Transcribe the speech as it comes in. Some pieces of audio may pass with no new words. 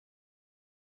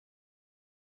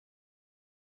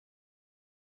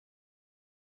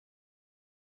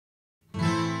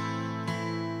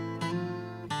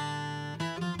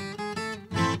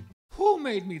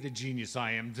made me the genius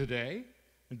I am today?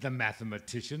 The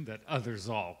mathematician that others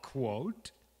all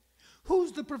quote?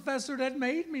 Who's the professor that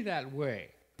made me that way?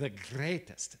 The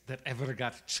greatest that ever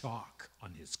got chalk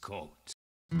on his coat.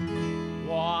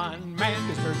 One man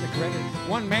deserves the credit,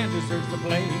 one man deserves the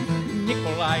blame.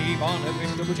 Nikolai Ivanovich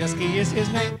Lobachevsky is his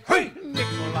name. Hey!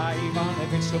 Nikolai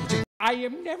Ivanovich Lobachevsky. I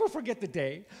never forget the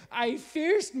day I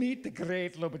first meet the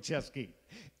great Lobachevsky.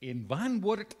 In one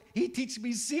word, he teach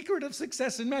me secret of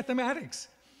success in mathematics.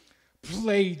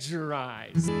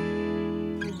 Plagiarize.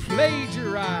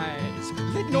 Plagiarize.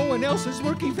 Let no one else's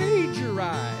work evade your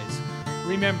eyes.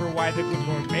 Remember why the good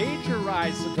Lord made your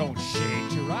eyes, so don't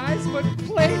shade your eyes, but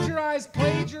plagiarize,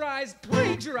 plagiarize,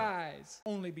 plagiarize.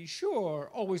 Only be sure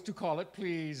always to call it,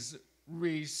 please,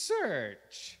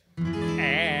 research.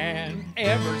 And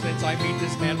ever since I meet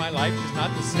this man, my life is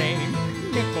not the same.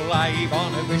 Nikolai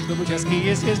Ivanovich Lobachevsky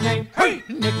is his name. Hey!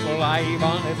 Nikolai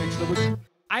Ivanovich Lobachevsky.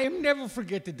 I am never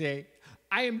forget the day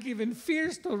I am given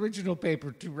first original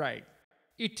paper to write.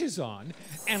 It is on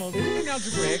Analytic and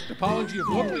Algebraic Topology of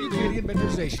Local Euclidean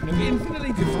Metrization of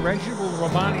Infinitely Differentiable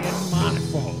Riemannian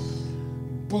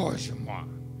Manifold. Bourgeois.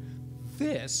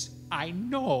 This I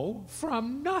know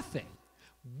from nothing.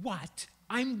 What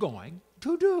I'm going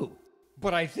to do.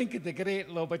 But I think of the great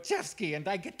Lobachevsky and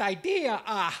I get the idea,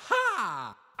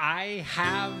 aha! I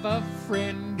have a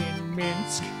friend in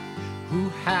Minsk who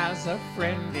has a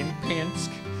friend in Pinsk,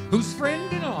 whose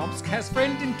friend in Omsk has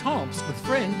friend in Tomsk with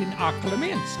friend in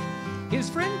Akhliminsk. His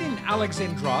friend in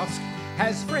Alexandrovsk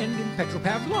has friend in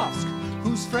Petropavlovsk,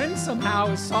 whose friend somehow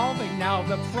is solving now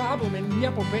the problem in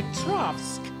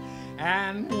Dnepropetrovsk.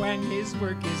 And when his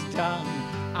work is done,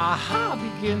 aha,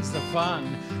 begins the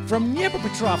fun. From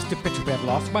Dnepropetrovsk to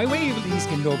Petropavlovsk, by way of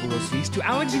Lisk and Novorossiysk, to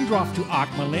Alexandrov, to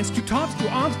Akhmalinsk, to Tomsk, to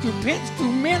Omsk, to Pinsk,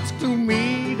 to Minsk, to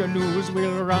me the news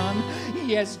will run.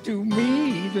 Yes, to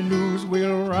me the news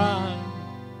will run.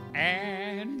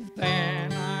 And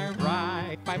then I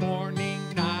write by morning,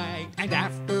 night, and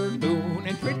afternoon,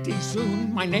 and pretty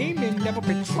soon my name in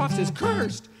Dnepropetrovsk is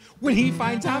cursed when he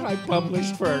finds out I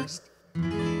published first.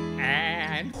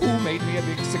 And who made me a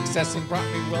big success and brought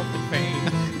me wealth and fame?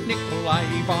 Nikolai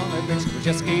Ivanovich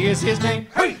Lobachevsky is his name.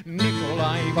 Hey!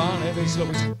 Nikolai Ivanovich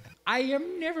Lobachevsky. I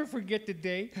am never forget the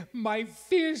day my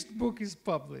first book is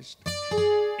published.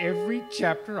 Every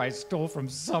chapter I stole from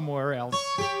somewhere else.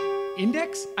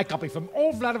 Index I copied from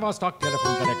old Vladivostok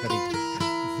telephone directory.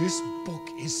 This book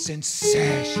is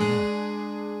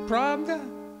sensational. Pravda?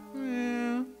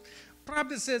 Well,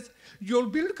 Pravda says,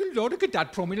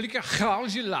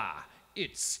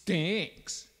 it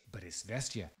stinks. But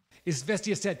Izvestia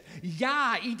said,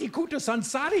 ja, idikuto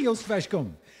sansarios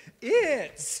veshkum.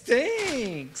 It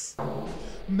stinks.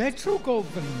 Metro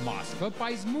Goldwyn Moscow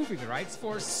buys movie rights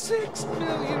for 6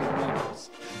 million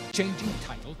rubles, changing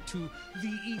title to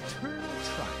The Eternal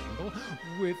Triangle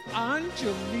with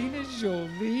Angelina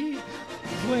Jolie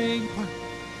playing part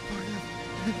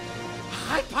of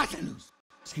hypotenuse.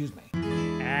 Excuse me.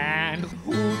 And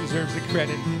who deserves the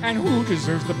credit and who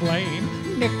deserves the blame?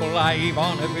 Nikolai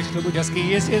Ivanovich Lobachevsky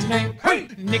is his name. Hey!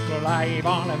 Nikolai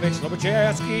Ivanovich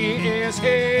Lobachevsky is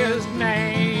his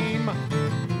name.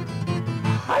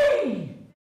 Hey!